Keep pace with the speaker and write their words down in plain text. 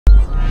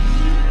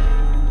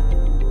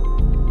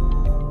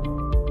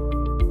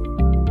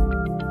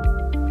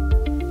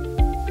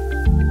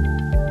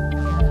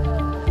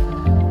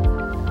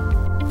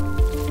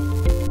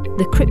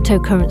The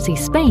cryptocurrency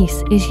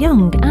space is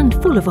young and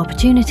full of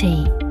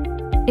opportunity.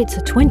 It's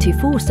a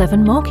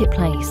 24/7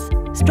 marketplace,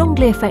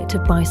 strongly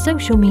affected by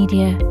social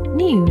media,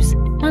 news,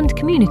 and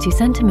community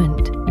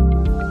sentiment.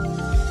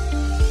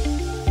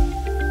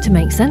 To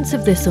make sense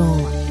of this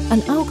all,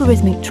 an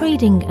algorithmic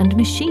trading and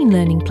machine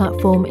learning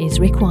platform is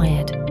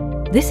required.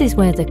 This is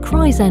where the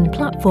Cryzen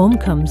platform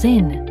comes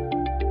in.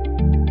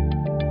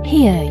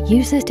 Here,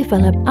 users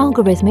develop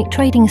algorithmic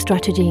trading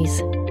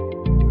strategies,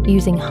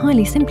 using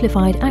highly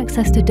simplified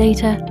access to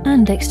data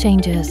and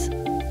exchanges.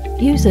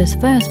 Users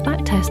first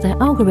backtest their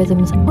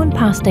algorithms on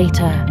past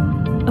data.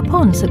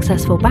 Upon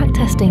successful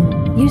backtesting,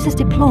 users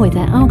deploy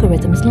their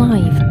algorithms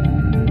live.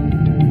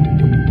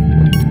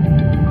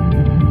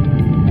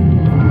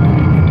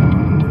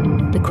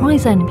 The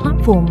Cryzen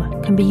platform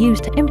can be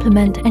used to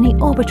implement any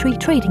arbitrary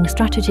trading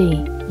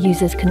strategy.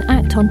 Users can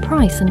act on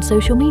price and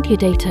social media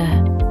data,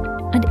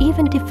 and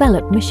even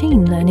develop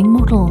machine learning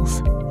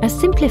models. A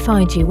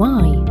simplified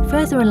UI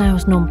further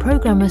allows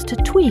non-programmers to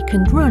tweak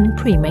and run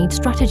pre-made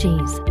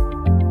strategies.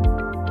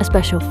 A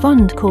special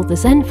fund called the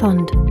Zen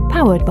Fund,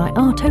 powered by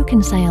our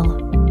token sale,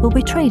 will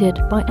be traded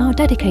by our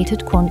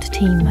dedicated quant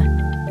team.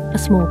 A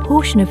small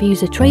portion of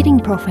user trading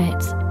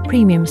profits,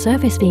 premium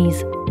service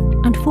fees,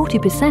 and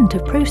 40%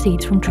 of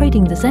proceeds from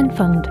trading the Zen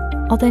Fund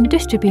are then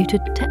distributed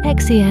to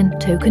XEN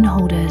token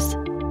holders.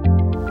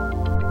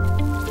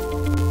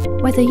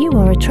 Whether you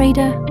are a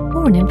trader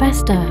or an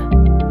investor,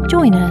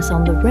 join us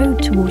on the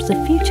road towards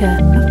the future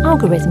of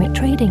algorithmic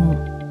trading.